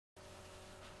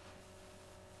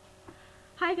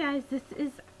Hi guys, this is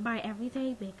my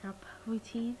everyday makeup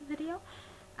routine video.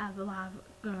 A lot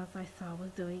of girls I saw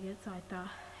was doing it, so I thought,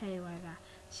 hey, why not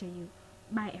show you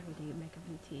my everyday makeup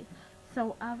routine.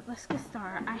 So let's get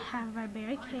started. I have my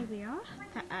Mary Kay mirror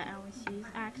that I always use.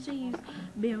 I actually use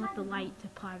mirror with the light to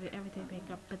apply my everyday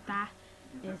makeup, but that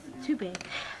is too big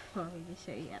for me to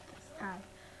show you at this time.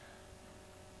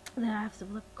 Then I have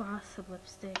some lip gloss, some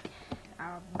lipstick,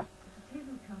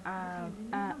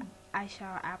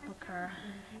 eyeshadow applicator,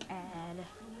 and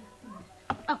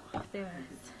oh, there it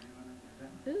is.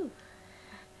 Ooh,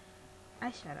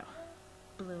 eyeshadow,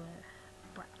 blue and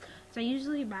brown. So I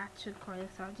usually match with color,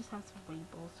 so I just have some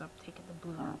rainbows. So I'm taking the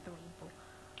blue and the rainbow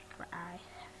for eye.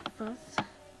 First,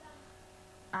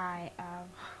 I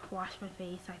wash my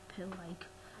face. I put like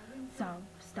some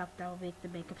stuff that will make the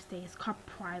makeup stay. It's called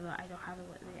primer. I don't have it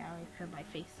with me. I already put my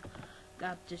face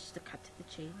just to cut to the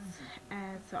chains.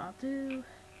 And so I'll do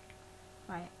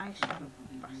my eyeshadow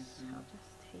first. I'll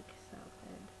just take some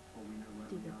and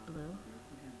do the blue.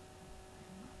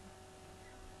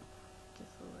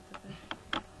 Just a little bit.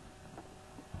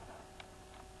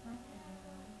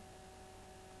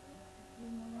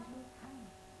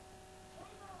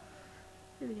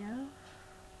 Here we go.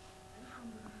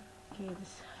 Okay,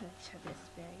 this picture is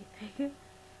very thick.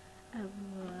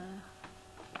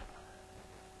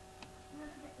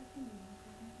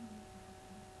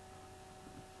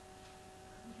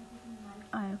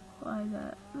 I apply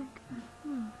that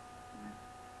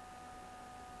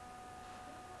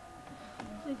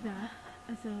like that.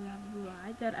 And so that blue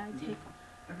eye. Then I take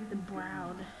the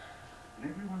brown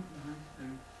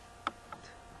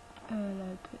and I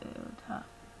put it on top.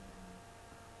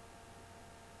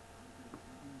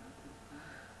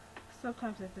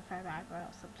 Sometimes I define my eyebrow,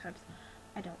 sometimes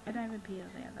I don't, and I repeat on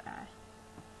the other eye.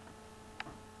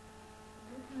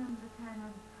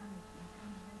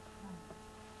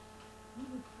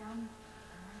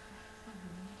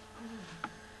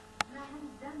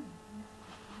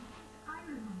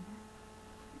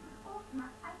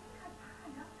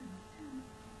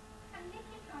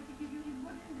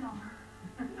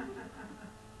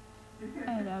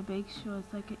 And I make sure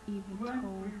it's like an even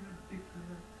tone.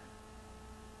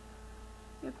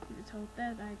 Yep, even tone.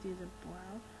 Then I do the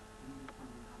brown.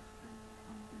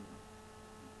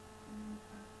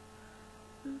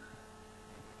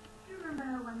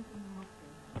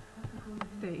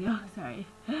 There you go, sorry.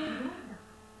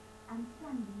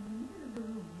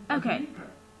 Okay,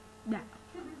 now,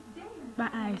 my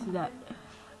eyes are done.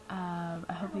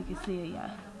 I hope you can see it,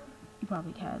 yeah. You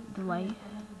probably can. The light.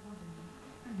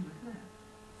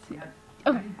 See.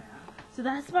 Okay, so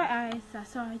that's my eyes.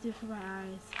 That's all I do for my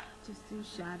eyes. Just do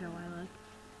shadow. I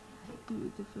like do a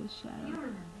different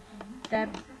shadow.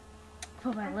 Then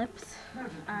for my lips,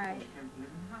 I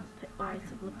put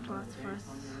some lip gloss first.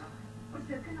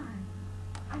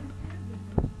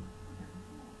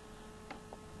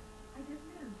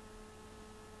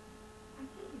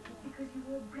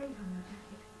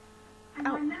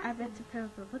 Oh, I meant to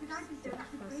put the lipstick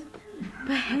first.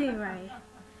 But anyway,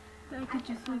 I could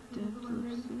just like dip the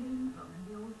lipstick.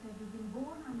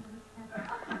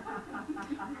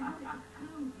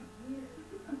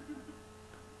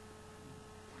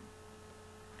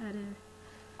 And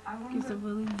it gives a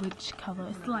really rich color.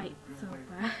 It's light, so you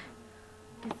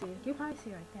can see it. You can probably see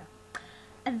it right now.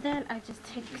 And then I just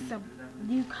take some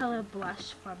new color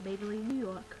blush from Maybelline New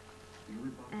York,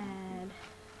 and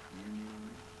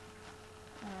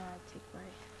take my,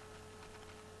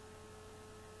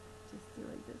 just do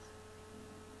like this.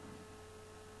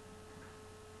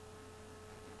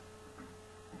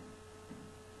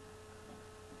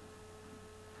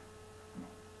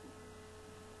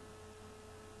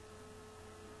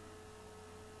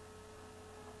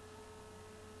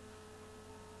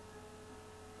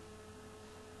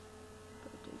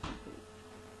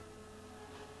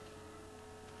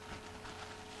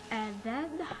 And then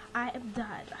I am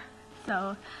done.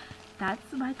 So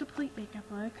that's my complete makeup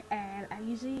look, and I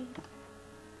usually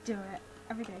do it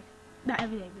every day. Not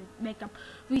every day, but makeup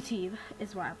routine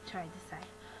is what I'm trying to say.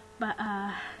 But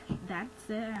that's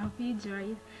it. I hope you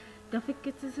enjoyed. Don't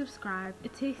forget to subscribe.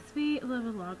 It takes me a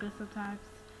little bit longer sometimes.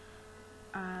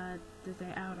 I don't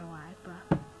know why,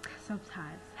 but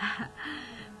sometimes.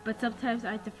 But sometimes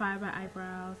I define my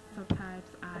eyebrows. Sometimes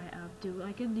I do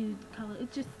like a nude color.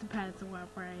 It just depends on what I'm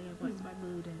wearing and what's my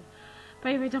mood is. But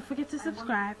anyway, don't forget to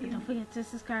subscribe. And don't forget to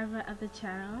subscribe to my other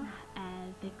channel.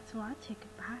 And thanks for watching.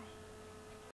 Goodbye.